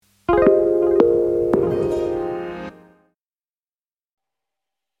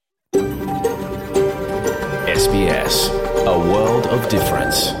of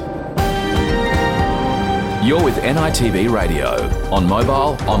difference. You're with NITV Radio, on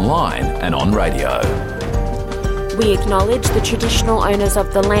mobile, online and on radio. We acknowledge the traditional owners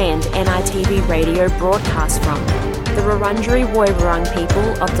of the land NITV Radio broadcasts from, the Wurundjeri Woiwurrung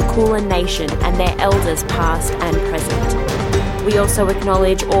people of the Kulin Nation and their elders past and present. We also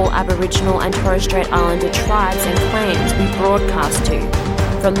acknowledge all Aboriginal and Torres Strait Islander tribes and clans we broadcast to,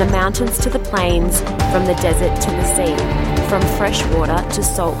 from the mountains to the plains, from the desert to the sea, from fresh water to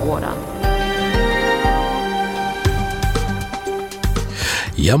salt water.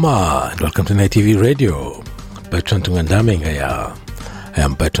 Yama, and welcome to NITV Radio. Bertrand Tungandame I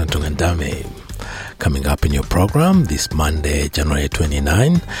am Bertrand Tungandame. Coming up in your program this Monday, January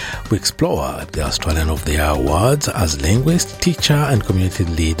 29, we explore the Australian of the Year Awards as linguist, teacher and community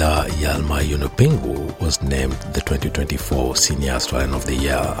leader Yalma Yunupingu was named the 2024 Senior Australian of the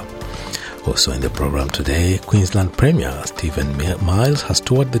Year. Also in the program today, Queensland Premier Stephen Miles has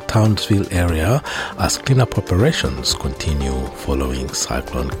toured the Townsville area as cleanup operations continue following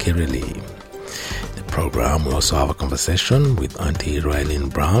Cyclone Kirrily. In the program, we also have a conversation with Auntie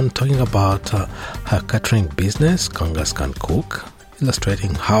Raylene Brown talking about her catering business, Kangas Can Cook,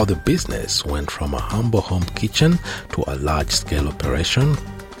 illustrating how the business went from a humble home kitchen to a large-scale operation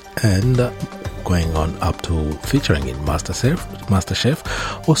and going on up to featuring in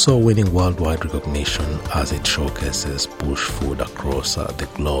MasterChef, also winning worldwide recognition as it showcases bush food across the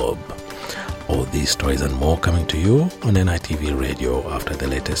globe. All these stories and more coming to you on NITV Radio after the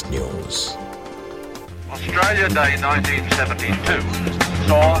latest news. Australia Day 1972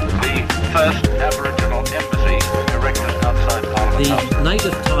 saw the first Aboriginal embassy erected outside Parliament. The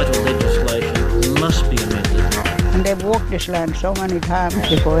native title legislation must be amended. And they've walked this land so many times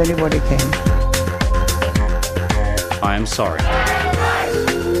before anybody came. I am sorry.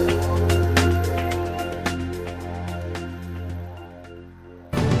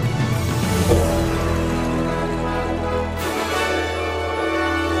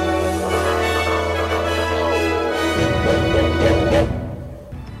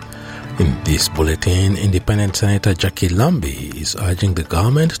 In this bulletin, Independent Senator Jackie Lambie is urging the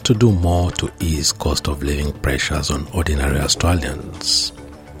government to do more to ease cost of living pressures on ordinary Australians.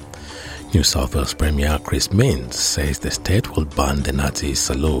 New South Wales Premier Chris Minns says the state will ban the Nazi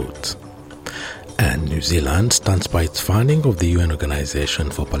salute. And New Zealand stands by its funding of the UN Organization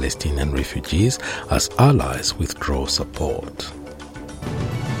for Palestinian Refugees as allies withdraw support.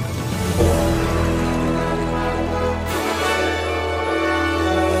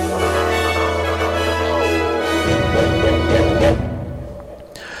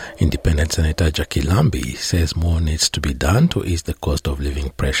 Independent Senator Jackie Lambie says more needs to be done to ease the cost of living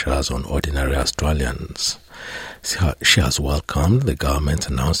pressures on ordinary Australians. She has welcomed the government's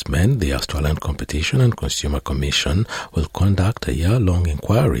announcement the Australian Competition and Consumer Commission will conduct a year-long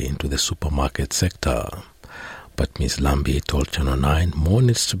inquiry into the supermarket sector. But Ms. Lambie told Channel 9 more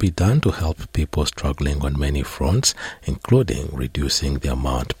needs to be done to help people struggling on many fronts, including reducing the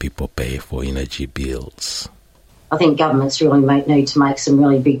amount people pay for energy bills. I think governments really need to make some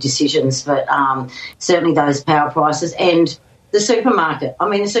really big decisions, but certainly those power prices and the supermarket. I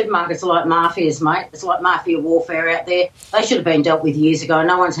mean, the supermarkets are like mafias, mate. It's like mafia warfare out there. They should have been dealt with years ago.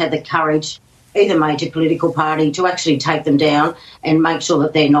 No one's had the courage, either major political party, to actually take them down and make sure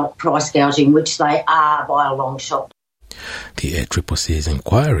that they're not price gouging, which they are by a long shot. The ACCC's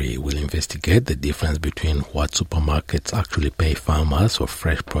inquiry will investigate the difference between what supermarkets actually pay farmers for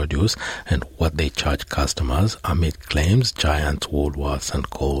fresh produce and what they charge customers amid claims giants Woolworths and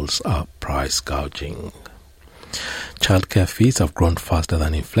Coles are price gouging. Childcare fees have grown faster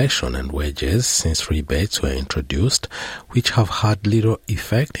than inflation and wages since rebates were introduced, which have had little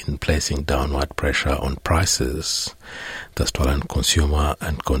effect in placing downward pressure on prices. The Australian Consumer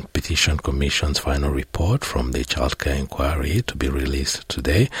and Competition Commission's final report from the childcare inquiry, to be released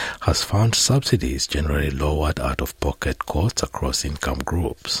today, has found subsidies generally lowered out-of-pocket costs across income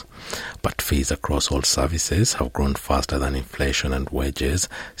groups. But fees across all services have grown faster than inflation and wages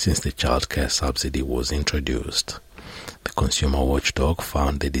since the childcare subsidy was introduced. The consumer watchdog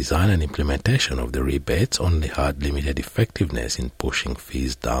found the design and implementation of the rebates only had limited effectiveness in pushing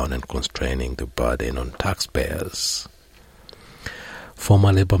fees down and constraining the burden on taxpayers.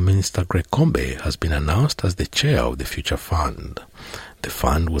 Former Labour Minister Greg Combe has been announced as the chair of the Future Fund. The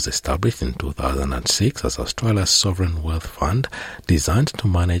fund was established in 2006 as Australia's sovereign wealth fund, designed to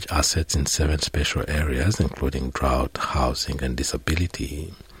manage assets in 7 special areas, including drought, housing and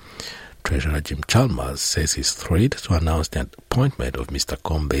disability. Treasurer Jim Chalmers says he's thrilled to announce the appointment of Mr.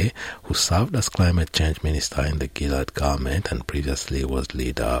 Combe, who served as Climate Change Minister in the Gillard government and previously was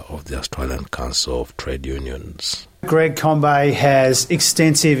leader of the Australian Council of Trade Unions. Greg Combet has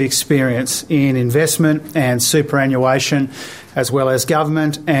extensive experience in investment and superannuation, as well as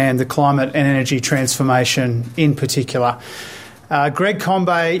government and the climate and energy transformation in particular. Greg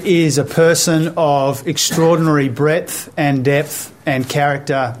Combet is a person of extraordinary breadth and depth and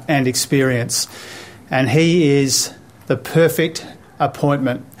character and experience, and he is the perfect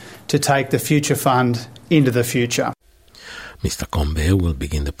appointment to take the Future Fund into the future. Mr. Combet will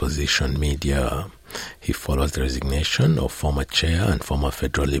begin the position mid-year. He follows the resignation of former chair and former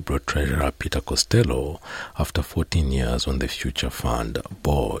Federal Liberal Treasurer Peter Costello after 14 years on the Future Fund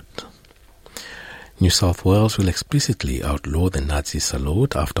board. New South Wales will explicitly outlaw the Nazi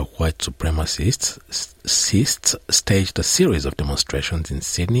salute after white supremacists staged a series of demonstrations in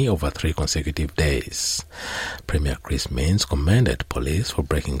Sydney over 3 consecutive days. Premier Chris Minns commended police for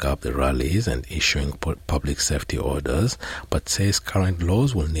breaking up the rallies and issuing public safety orders, but says current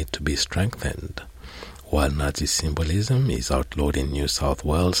laws will need to be strengthened. While Nazi symbolism is outlawed in New South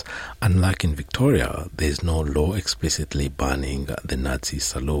Wales, unlike in Victoria, there is no law explicitly banning the Nazi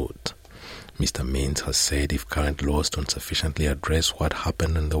salute. Mr. Minns has said if current laws don't sufficiently address what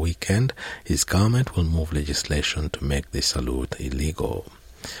happened on the weekend, his government will move legislation to make the salute illegal.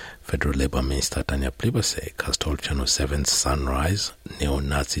 Federal Labour Minister Tanya Plibersek has told Channel 7's Sunrise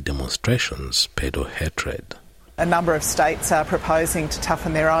neo-Nazi demonstrations peddle hatred. A number of states are proposing to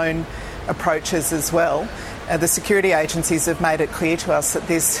toughen their own approaches as well. The security agencies have made it clear to us that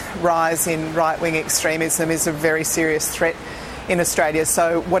this rise in right-wing extremism is a very serious threat in Australia,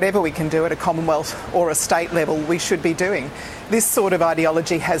 so whatever we can do at a Commonwealth or a state level, we should be doing. This sort of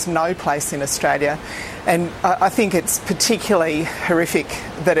ideology has no place in Australia, and I think it's particularly horrific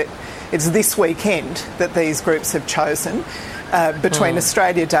that it's this weekend that these groups have chosen between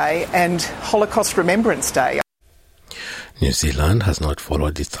Australia Day and Holocaust Remembrance Day. New Zealand has not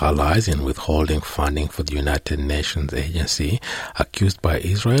followed its allies in withholding funding for the United Nations agency accused by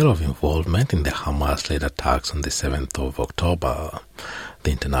Israel of involvement in the Hamas-led attacks on the 7th of October. The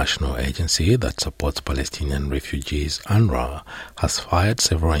international agency that supports Palestinian refugees, UNRWA, has fired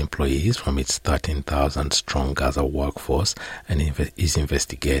several employees from its 13,000-strong Gaza workforce and is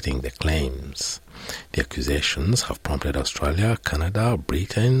investigating the claims. The accusations have prompted Australia, Canada,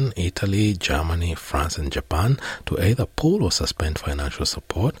 Britain, Italy, Germany, France and Japan to either pull or suspend financial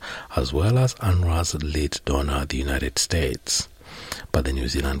support, as well as UNRWA's lead donor, the United States. But the New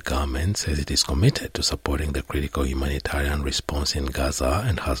Zealand government says it is committed to supporting the critical humanitarian response in Gaza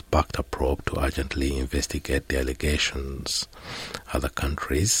and has backed a probe to urgently investigate the allegations. Other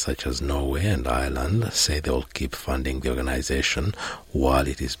countries, such as Norway and Ireland, say they will keep funding the organization while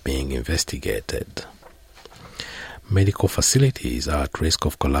it is being investigated. Medical facilities are at risk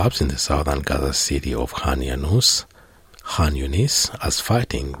of collapse in the southern Gaza city of Khan Yunis as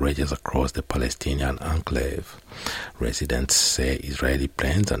fighting rages across the Palestinian enclave. Residents say Israeli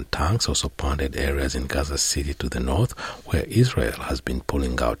planes and tanks also pounded areas in Gaza City to the north, where Israel has been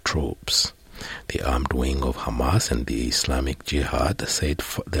pulling out troops. The armed wing of Hamas and the Islamic Jihad said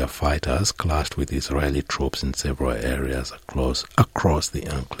their fighters clashed with Israeli troops in several areas across the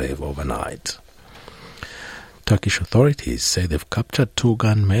enclave overnight. Turkish authorities say they've captured 2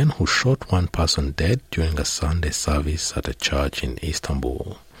 gunmen who shot 1 person dead during a Sunday service at a church in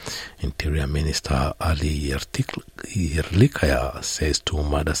Istanbul. Interior Minister Ali Yerlikaya says 2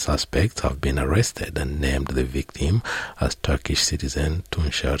 murder suspects have been arrested and named the victim as Turkish citizen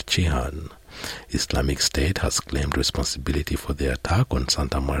Tuncer Cihan. Islamic State has claimed responsibility for the attack on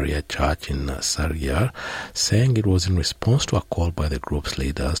Santa Maria Church in Sarıyer, saying it was in response to a call by the group's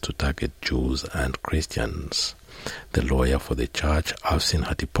leaders to target Jews and Christians. The lawyer for the church, Avsin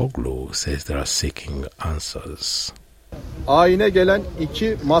Hatipoglu, says they are seeking answers.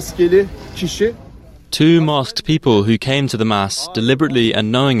 2 masked people who came to the mass deliberately and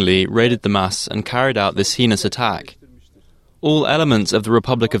knowingly raided the mass and carried out this heinous attack. All elements of the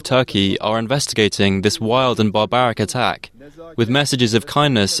Republic of Turkey are investigating this wild and barbaric attack with messages of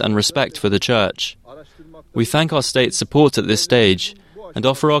kindness and respect for the Church. We thank our state's support at this stage and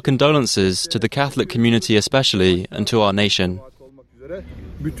offer our condolences to the Catholic community especially and to our nation.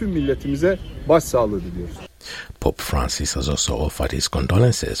 Pope Francis has also offered his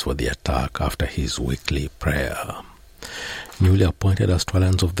condolences for the attack after his weekly prayer. Newly appointed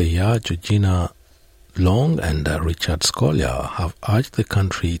Australians of the Year, Georgina Long and Richard Scolyer, have urged the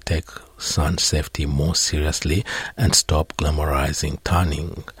country take sun safety more seriously and stop glamorizing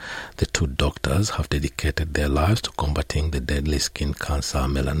tanning. The 2 doctors have dedicated their lives to combating the deadly skin cancer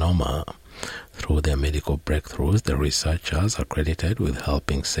melanoma. Through their medical breakthroughs, the researchers are credited with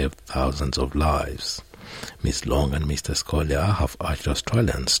helping save thousands of lives. Ms. Long and Mr. Scolyer have urged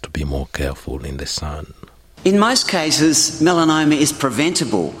Australians to be more careful in the sun. In most cases, melanoma is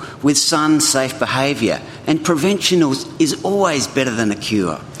preventable with sun-safe behaviour, and prevention is always better than a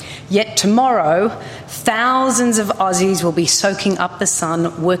cure. Yet tomorrow, thousands of Aussies will be soaking up the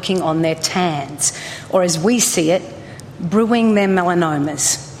sun working on their tans, or as we see it, brewing their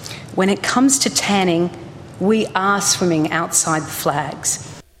melanomas. When it comes to tanning, we are swimming outside the flags.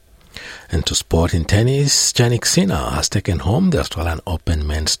 And to sport in tennis, Jannik Sinner has taken home the Australian Open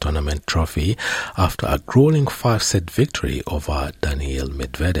Men's Tournament trophy after a grueling 5-set victory over Daniil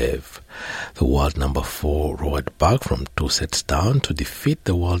Medvedev. The world number 4 roared back from 2 sets down to defeat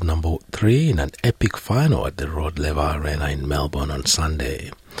the world number 3 in an epic final at the Rod Laver Arena in Melbourne on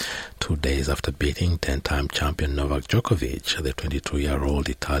Sunday. 2 days after beating 10-time champion Novak Djokovic, the 22-year-old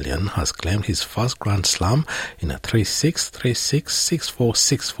Italian has claimed his first Grand Slam in a 3-6, 3-6, 6-4,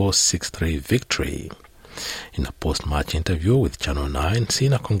 6-4, 6-3 victory. In a post-match interview with Channel 9,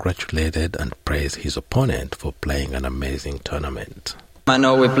 Sinner congratulated and praised his opponent for playing an amazing tournament. I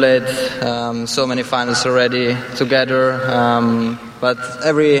know we played so many finals already together, but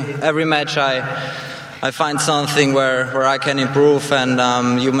every match I find something where I can improve,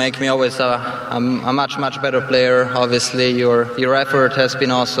 and you make me always a much better player. Obviously, your effort has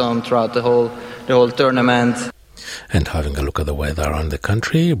been awesome throughout the whole tournament. And having a look at the weather around the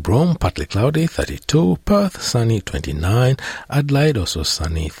country, Broome, partly cloudy, 32, Perth, sunny, 29, Adelaide, also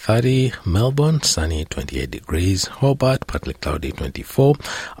sunny, 30, Melbourne, sunny, 28 degrees, Hobart, partly cloudy, 24,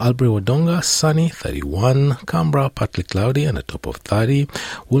 Albury-Wodonga, sunny, 31, Canberra, partly cloudy and a top of 30,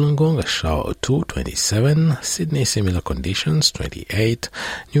 Wollongong, a shower or 2, 27, Sydney, similar conditions, 28,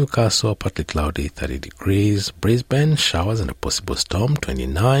 Newcastle, partly cloudy, 30 degrees, Brisbane, showers and a possible storm,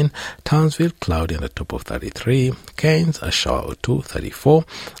 29, Townsville, cloudy and a top of 33, Cairns, a shower or 2, 34.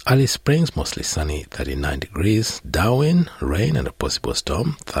 Alice Springs, mostly sunny, 39 degrees. Darwin, rain and a possible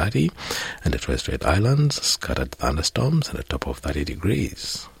storm, 30. And the Torres Strait Islands, scattered thunderstorms and a top of 30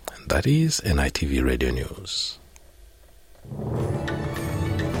 degrees. And that is NITV Radio News.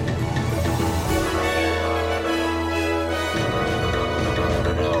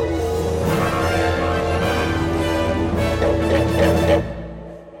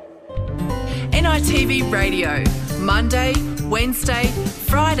 NITV Radio, Monday, Wednesday,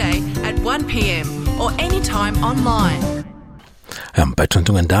 Friday at 1 p.m. or anytime online. I'm Bertrand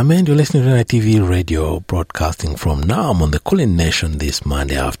Tungandame and you're listening to NITV Radio, broadcasting from Naarm on the Kulin Nation this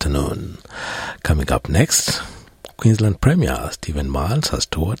Monday afternoon. Coming up next, Queensland Premier Stephen Miles has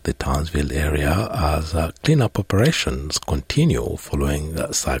toured the Townsville area as clean-up operations continue following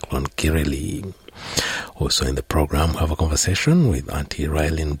Cyclone Kirrily. Also in the program, we have a conversation with Auntie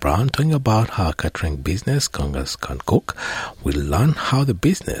Raylene Brown talking about her catering business, Congas Can Cook. We'll learn how the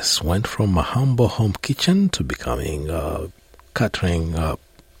business went from a humble home kitchen to becoming a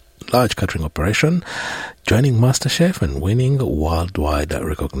large catering operation, joining MasterChef and winning worldwide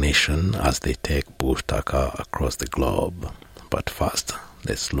recognition as they take bush tucker across the globe. But first,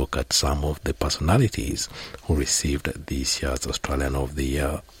 let's look at some of the personalities who received this year's Australian of the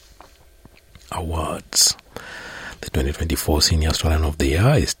Year awards. The 2024 Senior Australian of the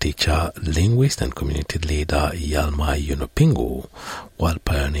Year is teacher, linguist and community leader Yalmai Yunupingu, while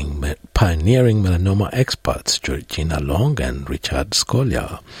pioneering melanoma experts Georgina Long and Richard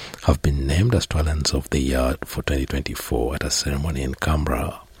Scollier have been named Australians of the Year for 2024 at a ceremony in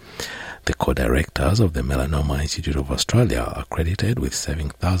Canberra. The co-directors of the Melanoma Institute of Australia are credited with saving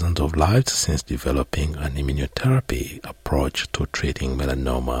thousands of lives since developing an immunotherapy approach to treating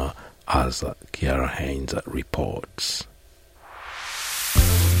melanoma, as Kiara Haynes reports.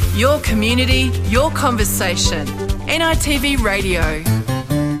 Your community, your conversation. NITV Radio.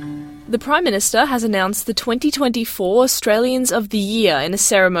 The Prime Minister has announced the 2024 Australians of the Year in a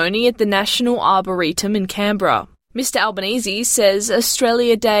ceremony at the National Arboretum in Canberra. Mr Albanese says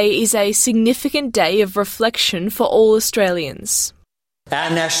Australia Day is a significant day of reflection for all Australians.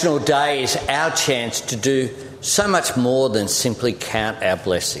 Our National Day is our chance to do so much more than simply count our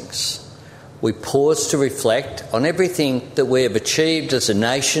blessings. We pause to reflect on everything that we have achieved as a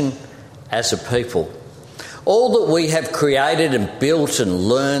nation, as a people. All that we have created and built and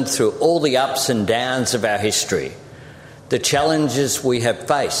learned through all the ups and downs of our history. The challenges we have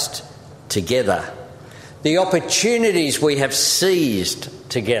faced together. The opportunities we have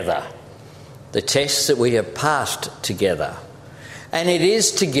seized together. The tests that we have passed together. And it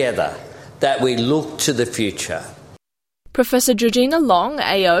is together that we look to the future. Professor Georgina Long,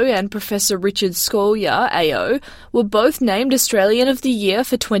 AO, and Professor Richard Scollier, AO, were both named Australian of the Year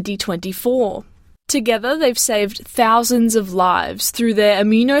for 2024. Together, they've saved thousands of lives through their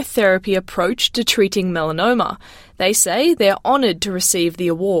immunotherapy approach to treating melanoma. They say they're honoured to receive the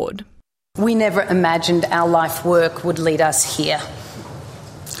award. We never imagined our life work would lead us here.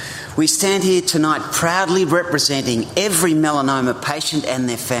 We stand here tonight proudly representing every melanoma patient and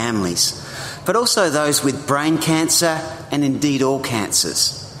their families, but also those with brain cancer and indeed all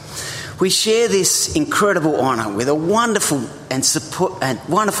cancers. We share this incredible honour with a wonderful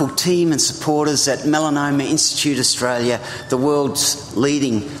team and supporters at Melanoma Institute Australia, the world's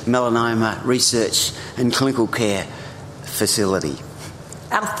leading melanoma research and clinical care facility.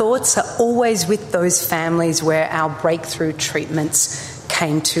 Our thoughts are always with those families where our breakthrough treatments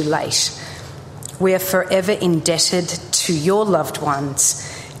came too late. We are forever indebted to your loved ones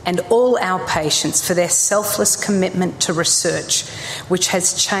and all our patients for their selfless commitment to research, which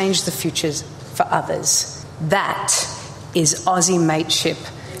has changed the futures for others. That is Aussie mateship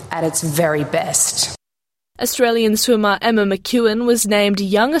at its very best. Australian swimmer Emma McEwen was named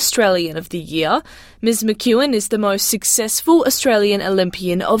Young Australian of the Year. Ms McEwen is the most successful Australian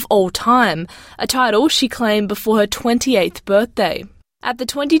Olympian of all time, a title she claimed before her 28th birthday. At the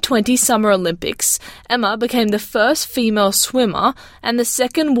 2020 Summer Olympics, Emma became the first female swimmer and the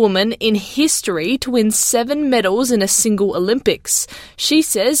second woman in history to win 7 medals in a single Olympics. She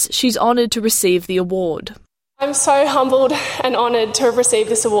says she's honoured to receive the award. I'm so humbled and honoured to have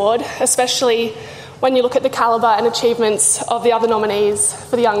received this award, especially when you look at the calibre and achievements of the other nominees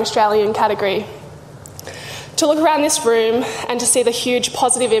for the Young Australian category. To look around this room and to see the huge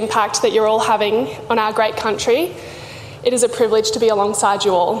positive impact that you're all having on our great country, it is a privilege to be alongside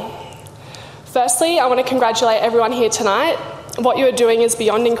you all. Firstly, I want to congratulate everyone here tonight. What you are doing is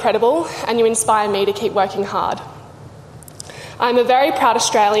beyond incredible and you inspire me to keep working hard. I'm a very proud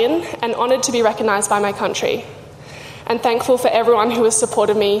Australian and honoured to be recognised by my country, and thankful for everyone who has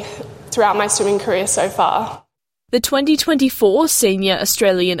supported me throughout my swimming career so far. The 2024 Senior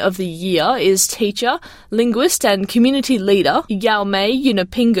Australian of the Year is teacher, linguist and community leader Yaume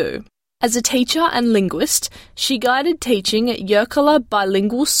Yunupingu. As a teacher and linguist, she guided teaching at Yirrkala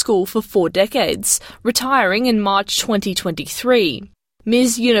Bilingual School for 4 decades, retiring in March 2023.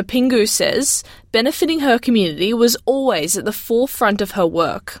 Ms Yunupingu says benefiting her community was always at the forefront of her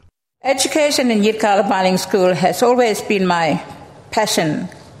work. Education in Yirrkala Bilingual School has always been my passion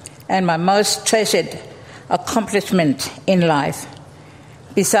and my most treasured accomplishment in life,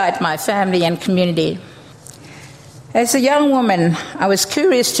 beside my family and community. As a young woman, I was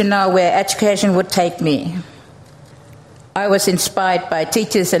curious to know where education would take me. I was inspired by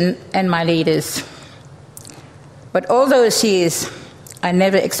teachers and my leaders. But all those years, I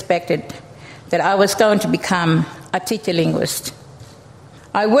never expected that I was going to become a teacher linguist.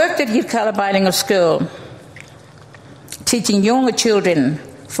 I worked at Yirrkala Bilingual School, teaching younger children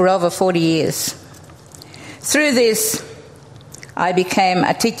for over 40 years. Through this, I became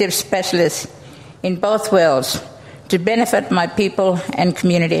a teacher specialist in both worlds to benefit my people and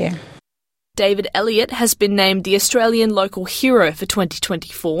community. David Elliott has been named the Australian Local Hero for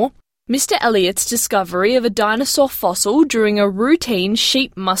 2024. Mr. Elliott's discovery of a dinosaur fossil during a routine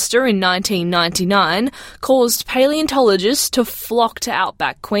sheep muster in 1999 caused paleontologists to flock to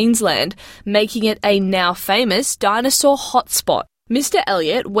outback Queensland, making it a now famous dinosaur hotspot. Mr.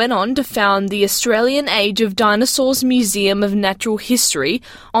 Elliott went on to found the Australian Age of Dinosaurs Museum of Natural History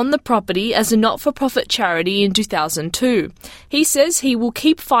on the property as a not-for-profit charity in 2002. He says he will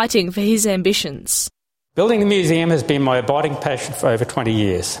keep fighting for his ambitions. Building the museum has been my abiding passion for over 20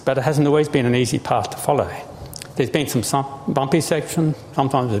 years, but it hasn't always been an easy path to follow. There's been some bumpy sections,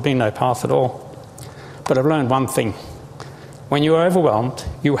 sometimes there's been no path at all. But I've learned one thing. When you're overwhelmed,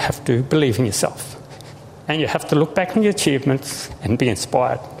 you have to believe in yourself. And you have to look back on your achievements and be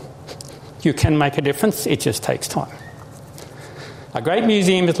inspired. You can make a difference, it just takes time. A great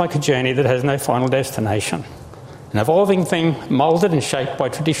museum is like a journey that has no final destination. An evolving thing moulded and shaped by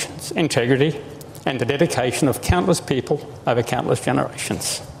traditions, integrity, and the dedication of countless people over countless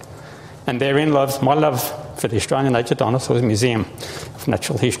generations. And therein lies my love for the Australian Age of Dinosaurs Museum of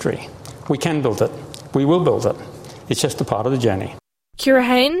Natural History. We can build it. We will build it. It's just a part of the journey. Kira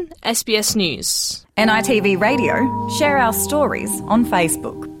Hain, SBS News. NITV Radio, share our stories on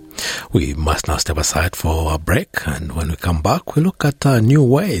Facebook. We must now step aside for a break, and when we come back, we look at new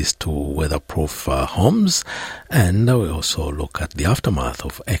ways to weatherproof homes, and we also look at the aftermath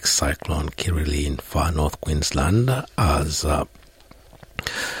of ex-cyclone Kirrily in far north Queensland as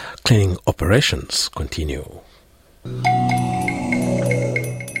cleaning operations continue.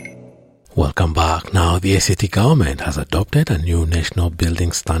 Welcome back. Now, the ACT government has adopted a new national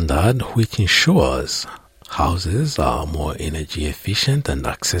building standard which ensures houses are more energy efficient and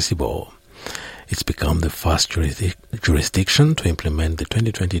accessible. It's become the first jurisdiction to implement the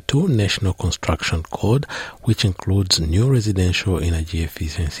 2022 National Construction Code, which includes new residential energy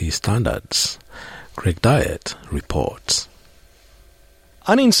efficiency standards. Greg Diet reports.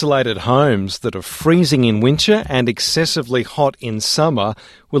 Uninsulated homes that are freezing in winter and excessively hot in summer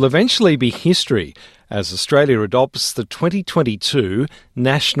will eventually be history as Australia adopts the 2022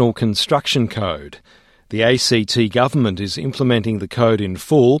 National Construction Code. The ACT government is implementing the code in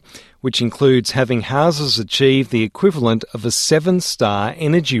full, which includes having houses achieve the equivalent of a 7-star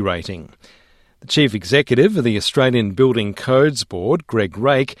energy rating. The Chief Executive of the Australian Building Codes Board, Greg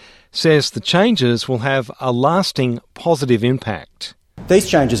Rake, says the changes will have a lasting positive impact. These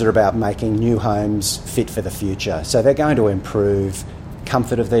changes are about making new homes fit for the future. So they're going to improve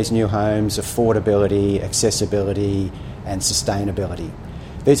comfort of these new homes, affordability, accessibility and sustainability.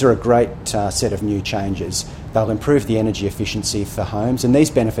 These are a great set of new changes. They'll improve the energy efficiency for homes, and these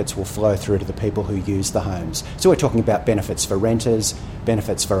benefits will flow through to the people who use the homes. So we're talking about benefits for renters,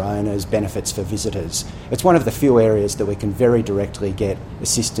 benefits for owners, benefits for visitors. It's one of the few areas that we can very directly get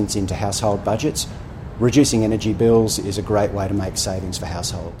assistance into household budgets. Reducing energy bills is a great way to make savings for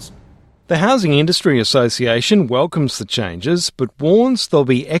households. The Housing Industry Association welcomes the changes, but warns there'll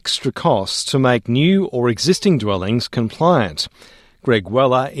be extra costs to make new or existing dwellings compliant. Greg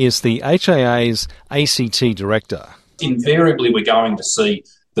Weller is the HAA's ACT Director. Invariably, we're going to see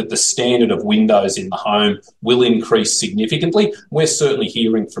that the standard of windows in the home will increase significantly. We're certainly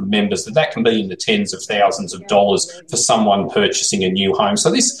hearing from members that can be in the tens of thousands of dollars for someone purchasing a new home.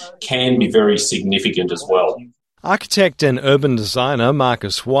 So this can be very significant as well. Architect and urban designer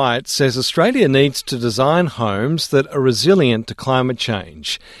Marcus White says Australia needs to design homes that are resilient to climate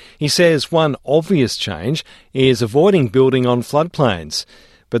change. He says one obvious change is avoiding building on floodplains,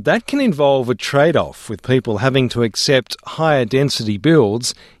 but that can involve a trade-off with people having to accept higher density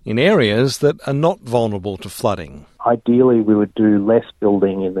builds in areas that are not vulnerable to flooding. Ideally, we would do less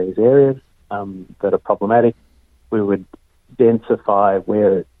building in these areas that are problematic. We would densify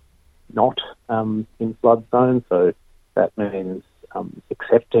where it's not in flood zones, so that means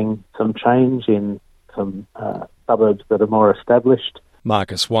accepting some change in some suburbs that are more established.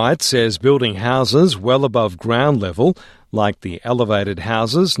 Marcus White says building houses well above ground level, like the elevated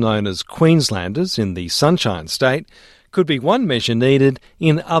houses known as Queenslanders in the Sunshine State, could be one measure needed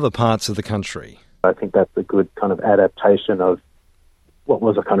in other parts of the country. I think that's a good kind of adaptation of what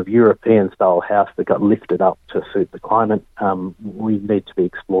was a kind of European-style house that got lifted up to suit the climate. We need to be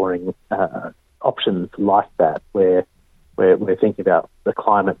exploring options like that, where we're thinking about the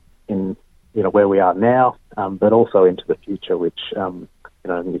climate in where we are now, but also into the future, which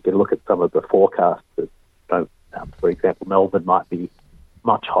you can look at some of the forecasts that for example, Melbourne might be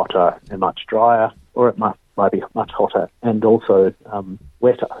much hotter and much drier, or it might be much hotter and also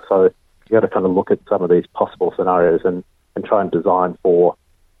wetter. So you've got to kind of look at some of these possible scenarios and try and design for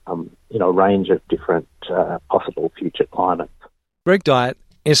a range of different possible future climates. Greg Diet,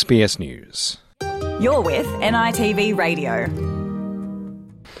 SBS News. You're with NITV Radio.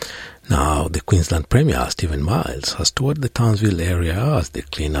 Now, the Queensland Premier, Stephen Miles, has toured the Townsville area as the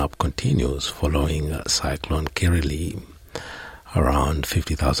clean-up continues following Cyclone Kirrily. Around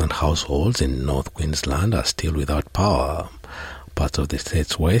 50,000 households in North Queensland are still without power. Parts of the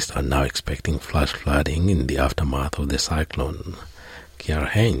state's west are now expecting flash flooding in the aftermath of the cyclone. Kiara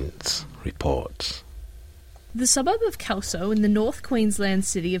Haynes reports. The suburb of Kelso in the North Queensland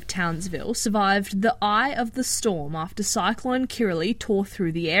city of Townsville survived the eye of the storm after Cyclone Kirrily tore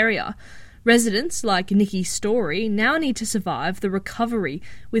through the area. Residents like Nikki Story now need to survive the recovery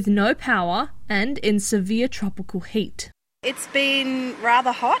with no power and in severe tropical heat. It's been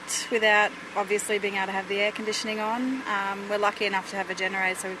rather hot without obviously being able to have the air conditioning on. We're lucky enough to have a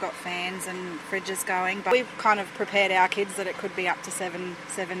generator, so we've got fans and fridges going. But we've kind of prepared our kids that it could be up to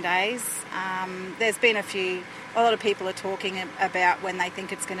seven days. There's been a lot of people are talking about when they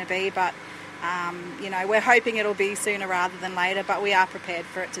think it's going to be, but we're hoping it'll be sooner rather than later. But we are prepared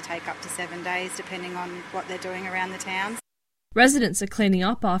for it to take up to 7 days, depending on what they're doing around the towns. Residents are cleaning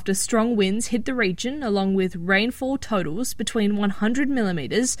up after strong winds hit the region, along with rainfall totals between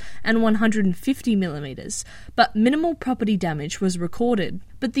 100mm and 150mm, but minimal property damage was recorded.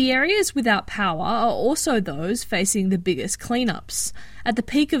 But the areas without power are also those facing the biggest cleanups. At the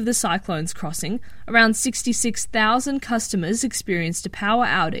peak of the cyclone's crossing, around 66,000 customers experienced a power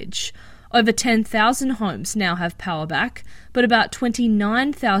outage. Over 10,000 homes now have power back, but about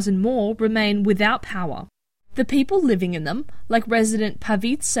 29,000 more remain without power. The people living in them, like resident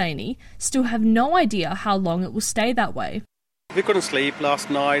Pavit Saini, still have no idea how long it will stay that way. We couldn't sleep last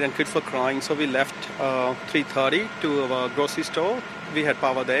night and kids were crying, so we left 3:30 to our grocery store. We had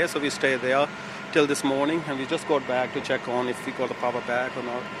power there, so we stayed there. till this morning, and we just got back to check on if we got the power back or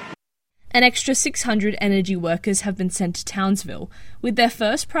not. An extra 600 energy workers have been sent to Townsville, with their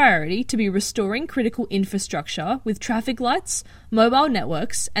first priority to be restoring critical infrastructure with traffic lights, mobile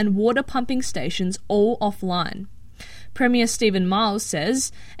networks and water pumping stations all offline. Premier Stephen Miles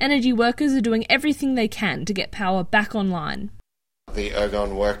says energy workers are doing everything they can to get power back online. The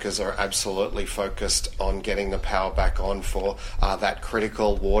Ergon workers are absolutely focused on getting the power back on for that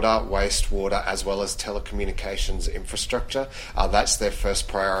critical water, wastewater, as well as telecommunications infrastructure. That's their first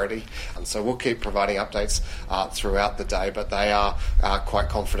priority. And so we'll keep providing updates throughout the day, but they are quite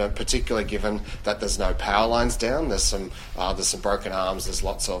confident, particularly given that there's no power lines down. There's some broken arms, there's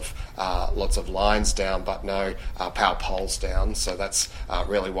lots of lines down, but no power poles down. So that's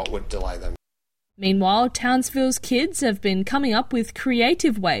really what would delay them. Meanwhile, Townsville's kids have been coming up with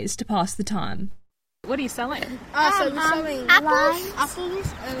creative ways to pass the time. What are you selling? So we're selling apples.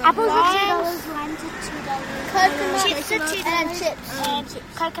 Apples are $2, limes are $2. Chips are $2. And chips.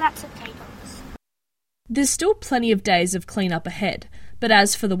 Coconuts are $3. There's still plenty of days of clean-up ahead, but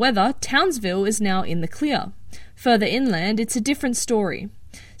as for the weather, Townsville is now in the clear. Further inland, it's a different story.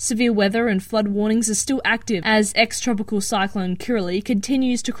 Severe weather and flood warnings are still active as ex-tropical cyclone Kirrily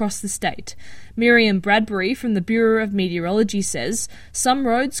continues to cross the state. Miriam Bradbury from the Bureau of Meteorology says some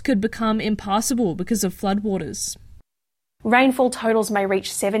roads could become impassable because of floodwaters. Rainfall totals may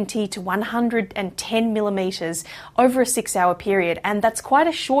reach 70 to 110 millimetres over a 6-hour period, and that's quite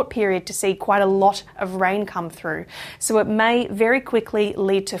a short period to see quite a lot of rain come through. So it may very quickly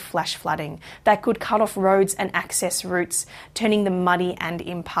lead to flash flooding that could cut off roads and access routes, turning them muddy and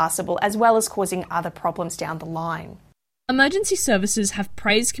impassable, as well as causing other problems down the line. Emergency services have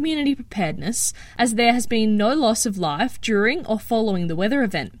praised community preparedness as there has been no loss of life during or following the weather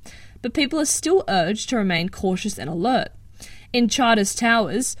event, but people are still urged to remain cautious and alert. In Charters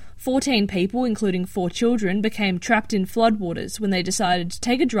Towers, 14 people, including 4 children, became trapped in floodwaters when they decided to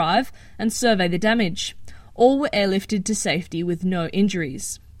take a drive and survey the damage. All were airlifted to safety with no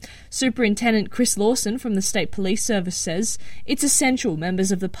injuries. Superintendent Chris Lawson from the State Police Service says it's essential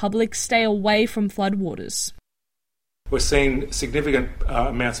members of the public stay away from floodwaters. We're seeing significant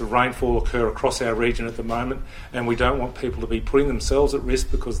amounts of rainfall occur across our region at the moment, and we don't want people to be putting themselves at risk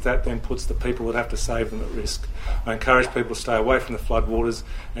because that then puts the people that have to save them at risk. I encourage people to stay away from the floodwaters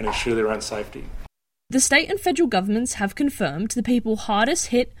and ensure their own safety. The state and federal governments have confirmed the people hardest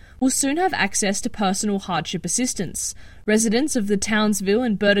hit will soon have access to personal hardship assistance. Residents of the Townsville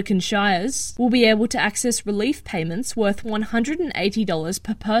and Burdekin Shires will be able to access relief payments worth $180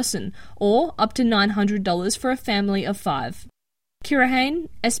 per person, or up to $900 for a family of 5. Kira Hain,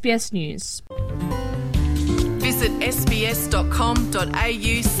 SBS News. Visit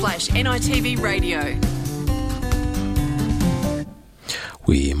sbs.com.au/NITV Radio.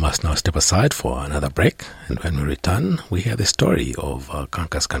 We must now step aside for another break, and when we return, we hear the story of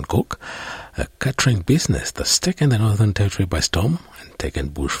Kankas Can Cook, a catering business that's taken the Northern Territory by storm and taken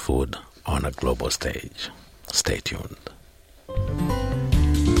bush food on a global stage. Stay tuned.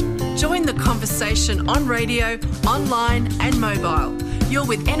 Join the conversation on radio, online and mobile. You're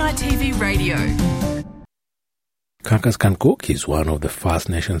with NITV Radio. Kankas Can Cook is one of the First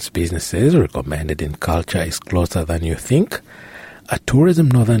Nations businesses recommended in Culture is Closer Than You Think, a tourism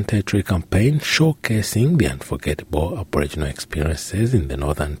Northern Territory campaign showcasing the unforgettable Aboriginal experiences in the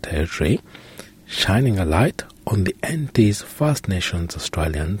Northern Territory, shining a light on the NT's First Nations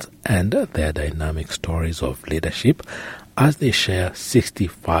Australians and their dynamic stories of leadership as they share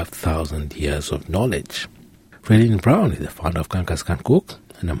 65,000 years of knowledge. Raylene Brown is the founder of Kankas Can Cook,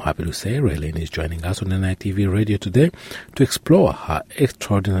 and I'm happy to say Raylene is joining us on NITV Radio today to explore her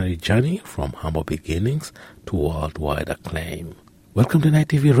extraordinary journey from humble beginnings to worldwide acclaim. Welcome to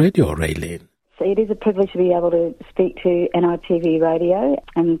NITV Radio, Raylene. So it is a privilege to be able to speak to NITV Radio.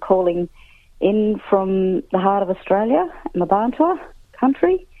 I'm calling in from the heart of Australia, Mabantua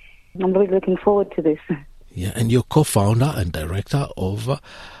country. I'm really looking forward to this. Yeah, and you're co-founder and director of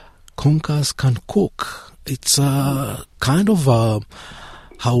Kankas Can Cook. It's kind of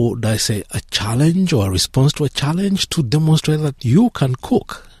how would I say, a challenge or a response to a challenge to demonstrate that you can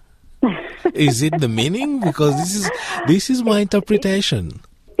cook. Is it the meaning? Because this is my interpretation.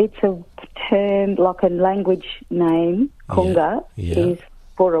 It's a term, like a language name, Kunga, is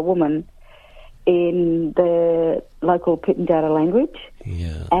for a woman in the local Pitjantjatjara language.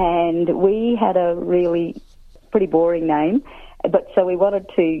 Yeah. And we had a really pretty boring name, but so we wanted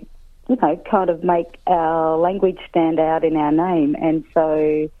to, kind of make our language stand out in our name. And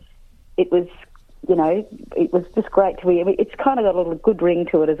so it was, it was just great to be. It's kind of got a little good ring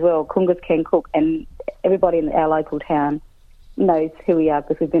to it as well. Kangas Can Cook, and everybody in our local town, knows who we are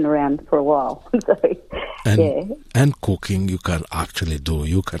because we've been around for a while. So, and cooking you can actually do.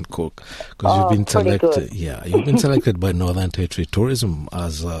 You can cook because you've been selected. Yeah, you've been selected by Northern Territory Tourism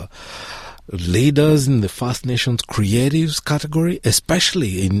as leaders in the First Nations Creatives category,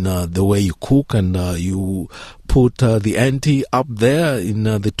 especially in the way you cook, and you put the ante up there in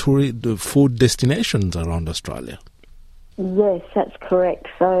the food destinations around Australia. Yes, that's correct.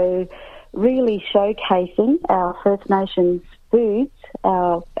 So really showcasing our First Nations foods,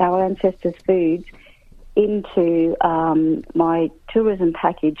 our ancestors' foods, into my tourism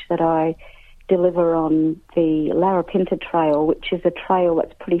package that I deliver on the Larapinta Trail, which is a trail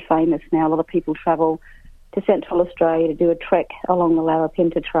that's pretty famous now. A lot of people travel to Central Australia to do a trek along the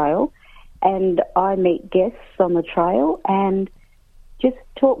Larapinta Trail, and I meet guests on the trail and just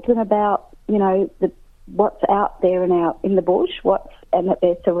talk to them about, you know, what's out there in the bush, and that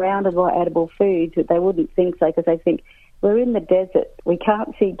they're surrounded by edible foods that they wouldn't think so, because they think we're in the desert, we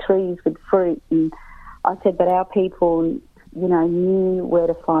can't see trees with fruit. And I said, but our people, you know, knew where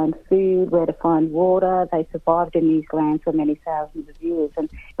to find food, where to find water. They survived in these lands for many thousands of years.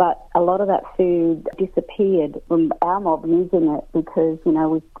 But a lot of that food disappeared from our mob using it because, you know,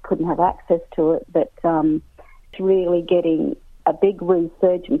 we couldn't have access to it. But it's really getting a big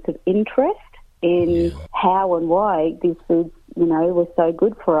resurgence of interest in how and why these foods, you know, were so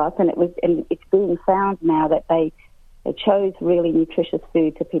good for us. And it's being found now that they chose really nutritious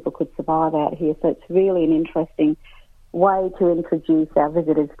food so people could survive out here. So it's really an interesting way to introduce our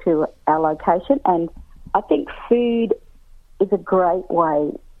visitors to our location. And I think food is a great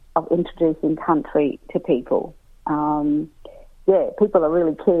way of introducing country to people. People are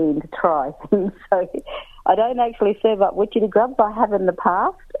really keen to try things. So I don't actually serve up witchetty grubs. I have in the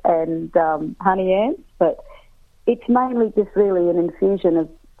past, and honey ants, but it's mainly just really an infusion of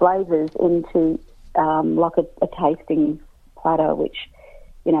flavours into like a tasting platter, which,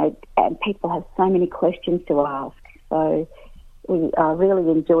 you know, and people have so many questions to ask. So we really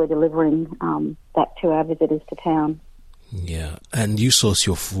enjoy delivering that to our visitors to town. Yeah, and you source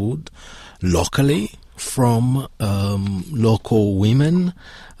your food locally from local women,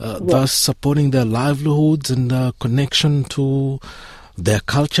 thus supporting their livelihoods and connection to their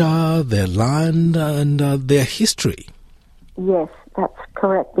culture, their land, and their history. Yes, that's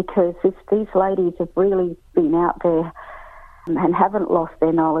correct, because these ladies have really been out there and haven't lost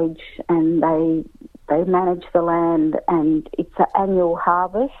their knowledge, and they manage the land, and it's an annual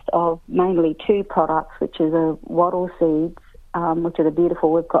harvest of mainly two products, which are the wattle seeds, which are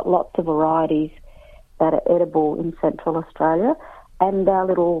beautiful. We've got lots of varieties that are edible in Central Australia, and our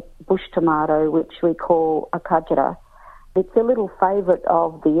little bush tomato, which we call a kajara. It's a little favourite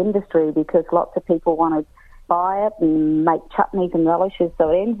of the industry because lots of people want to buy it and make chutneys and relishes, so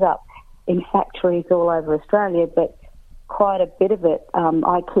it ends up in factories all over Australia, but quite a bit of it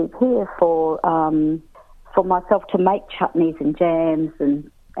I keep here for myself to make chutneys and jams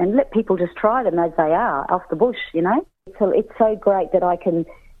and let people just try them as they are off the bush, you know. So it's so great that I can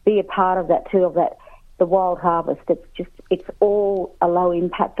be a part of that too, of that, the wild harvest. It's all a low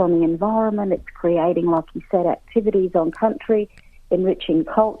impact on the environment. It's creating, like you said, activities on country, enriching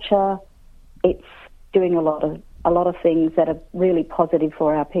culture. It's doing a lot of things that are really positive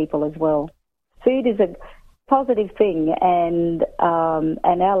for our people as well. Food is a positive thing, and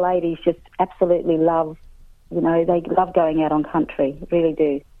our ladies just absolutely love, you know, they love going out on country, really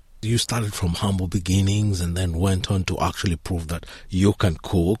do. You started from humble beginnings and then went on to actually prove that you can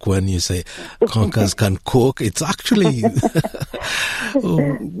cook. When you say conkers can cook, it's actually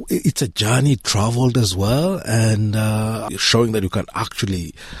it's a journey traveled as well, and showing that you can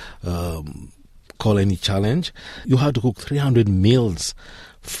actually call any challenge. You had to cook 300 meals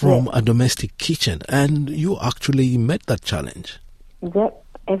from a domestic kitchen, and you actually met that challenge. Yep,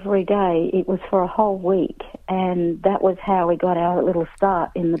 every day. It was for a whole week, and that was how we got our little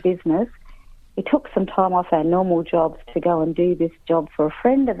start in the business. We took some time off our normal jobs to go and do this job for a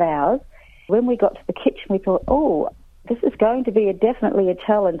friend of ours. When we got to the kitchen, we thought, this is going to be definitely a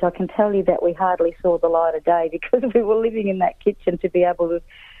challenge. I can tell you that we hardly saw the light of day because we were living in that kitchen to be able to,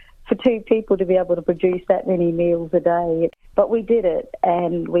 for two people to be able to produce that many meals a day. But we did it,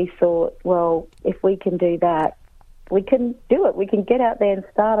 and we thought, well, if we can do that, we can do it. We can get out there and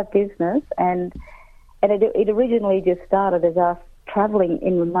start a business. And it originally just started as us travelling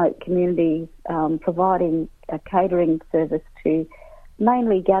in remote communities, providing a catering service to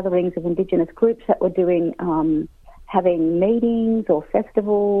mainly gatherings of Indigenous groups that were doing, having meetings or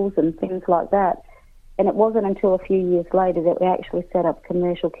festivals and things like that. And it wasn't until a few years later that we actually set up a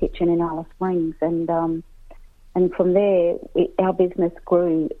commercial kitchen in Alice Springs, and from there our business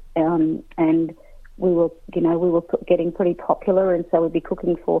grew, and we were getting pretty popular, and so we'd be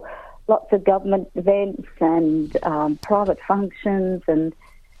cooking for lots of government events and private functions, and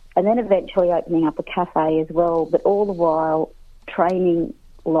then eventually opening up a cafe as well, but all the while training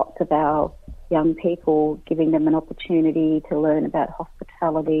lots of our young people, giving them an opportunity to learn about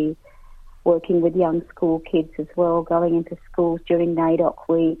hospitality, working with young school kids as well, going into schools during NAIDOC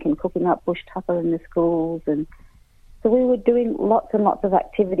week and cooking up bush tucker in the schools. And so we were doing lots and lots of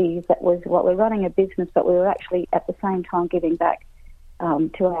activities. That was what we're running a business, but we were actually at the same time giving back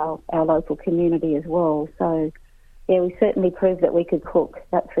to our local community as well. So, yeah, we certainly proved that we could cook,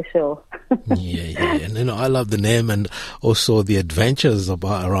 that's for sure. Yeah. And I love the name and also the adventures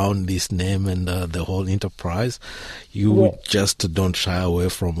around this name and the whole enterprise. You just don't shy away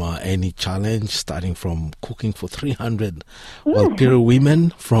from any challenge, starting from cooking for 300 Walpiri women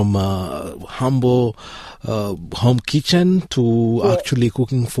from humble home kitchen to actually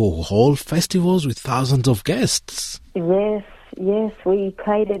cooking for whole festivals with thousands of guests. Yes, we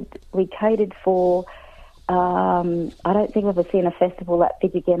catered for... I don't think we've ever seen a festival that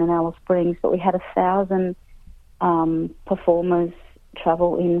big again in Alice Springs, but we had 1,000 performers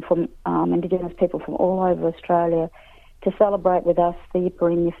travel in from Indigenous people from all over Australia to celebrate with us the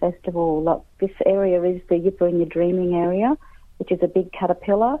Yipirinya Festival. Like, this area is the Yipirinya Dreaming Area, which is a big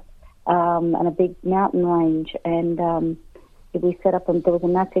caterpillar and a big mountain range. And we set up, and there was a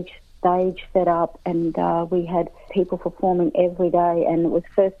massive stage set up, and we had people performing every day. And it was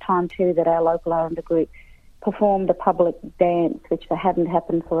the first time too that our local Aranda group performed a public dance, which hadn't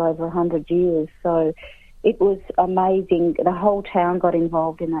happened for over 100 years. So it was amazing. The whole town got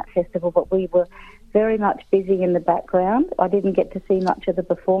involved in that festival, but we were very much busy in the background. I didn't get to see much of the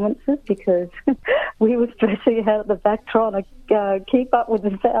performances because we were stretching out at the back trying to keep up with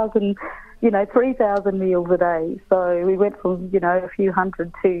 3,000 meals a day. So we went from, a few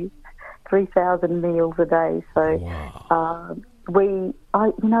hundred to 3,000 meals a day. So we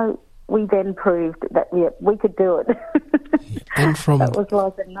then proved that we could do it. And from that was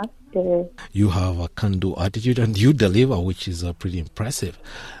like enough. Yeah. You have a can-do attitude and you deliver, which is pretty impressive.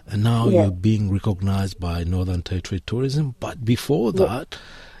 And now you're being recognized by Northern Territory Tourism. But before that,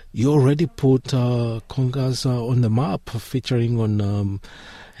 you already put Congas on the map, featuring on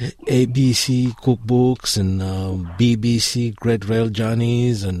ABC cookbooks and BBC Great Rail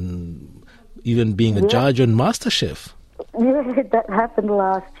Journeys, and even being a judge on MasterChef. Yeah, that happened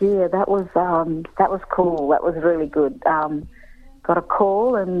last year. That was cool. That was really good. Got a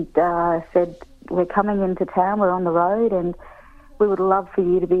call and said, we're coming into town, we're on the road, and we would love for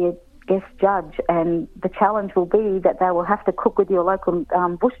you to be a guest judge, and the challenge will be that they will have to cook with your local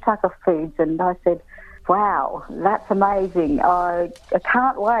bush tucker foods. And I said, wow, that's amazing. I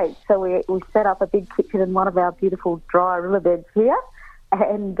can't wait. So we set up a big kitchen in one of our beautiful dry riverbeds here,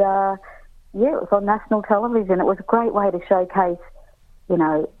 and it was on national television. It was a great way to showcase,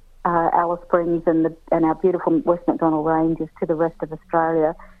 Alice Springs and our beautiful West MacDonnell Ranges to the rest of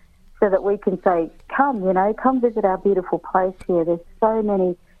Australia, so that we can say, come visit our beautiful place here. There's so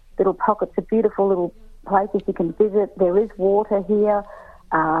many little pockets of beautiful little places you can visit. There is water here,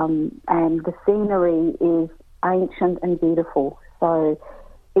 and the scenery is ancient and beautiful. So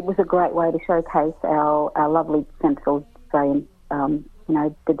it was a great way to showcase our lovely Central Australian,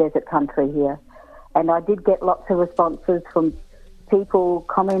 the desert country here. And I did get lots of responses from people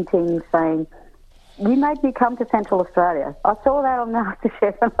commenting saying, you made me come to Central Australia. I saw that on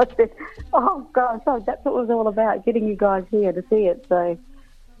MasterChef and I said, oh, God, so that's what it was all about, getting you guys here to see it. So,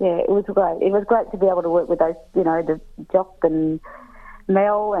 yeah, it was great. It was great to be able to work with those, the Jock and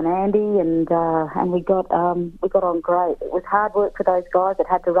Mel and Andy, and we got on great. It was hard work for those guys that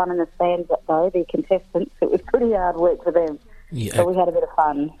had to run in the stands, though, the contestants. It was pretty hard work for them. Yeah, so we had a bit of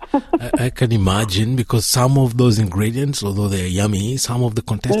fun. I can imagine, because some of those ingredients, although they're yummy, some of the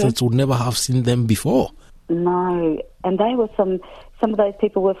contestants would never have seen them before. No, and they were some of those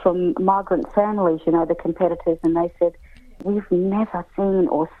people were from migrant families, the competitors, and they said, we've never seen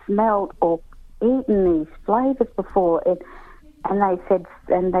or smelled or eaten these flavours before. And they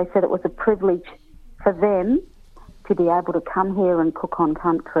said it was a privilege for them to be able to come here and cook on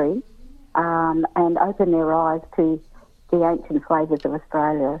country, and open their eyes to the ancient flavours of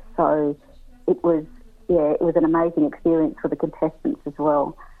Australia. So it was an amazing experience for the contestants as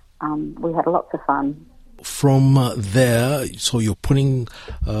well. We had lots of fun. From there, so you're putting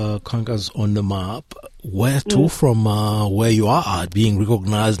Congas on the map. Where to from where you are at, being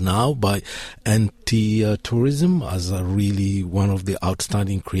recognised now by anti-tourism as really one of the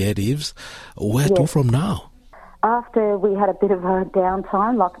outstanding creatives? Where to from now? After we had a bit of a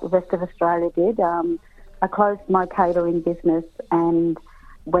downtime, like the rest of Australia did, I closed my catering business and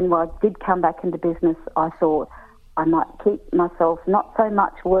when I did come back into business, I thought I might keep myself not so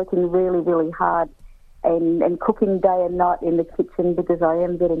much working really, really hard and cooking day and night in the kitchen, because I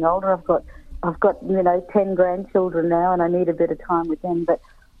am getting older. I've got 10 grandchildren now, and I need a bit of time with them. But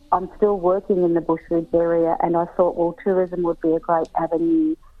I'm still working in the bush foods area, and I thought, well, tourism would be a great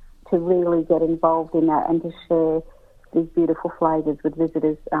avenue to really get involved in that and to share these beautiful flavours with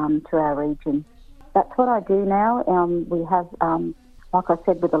visitors to our region. That's what I do now. We have, like I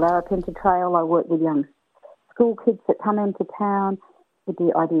said, with the Larapinta Trail, I work with young school kids that come into town. I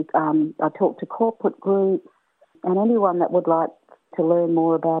talk to corporate groups and anyone that would like to learn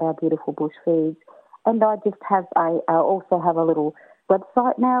more about our beautiful bush foods. And I just have I also have a little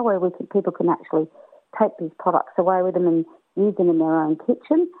website now where people can actually take these products away with them and use them in their own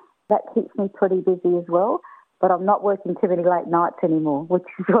kitchen. That keeps me pretty busy as well. But I'm not working too many late nights anymore, which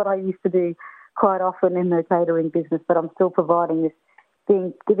is what I used to do quite often in the catering business. But I'm still providing this,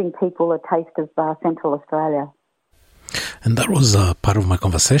 giving people a taste of Central Australia. And that was part of my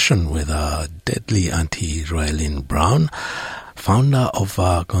conversation with deadly Auntie Roelyn Brown, founder of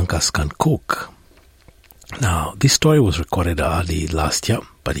Gonkas Can Cook. Now, this story was recorded early last year,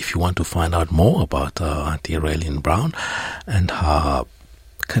 but if you want to find out more about Auntie Roelyn Brown and her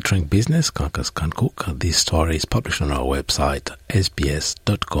catering business, Gonkas Can Cook, this story is published on our website,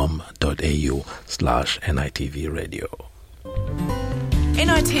 sbs.com.au/NITV Radio.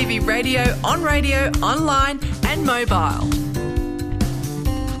 NITV Radio, on radio, online and mobile.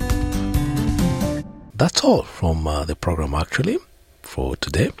 That's all from the program actually for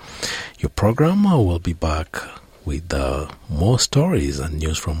today. Your program will be back with more stories and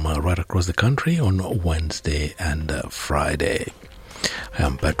news from right across the country on Wednesday and Friday. I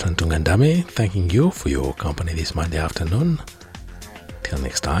am Bertrand Tungandame, thanking you for your company this Monday afternoon. Till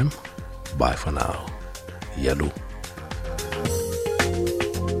next time, bye for now. Yalu.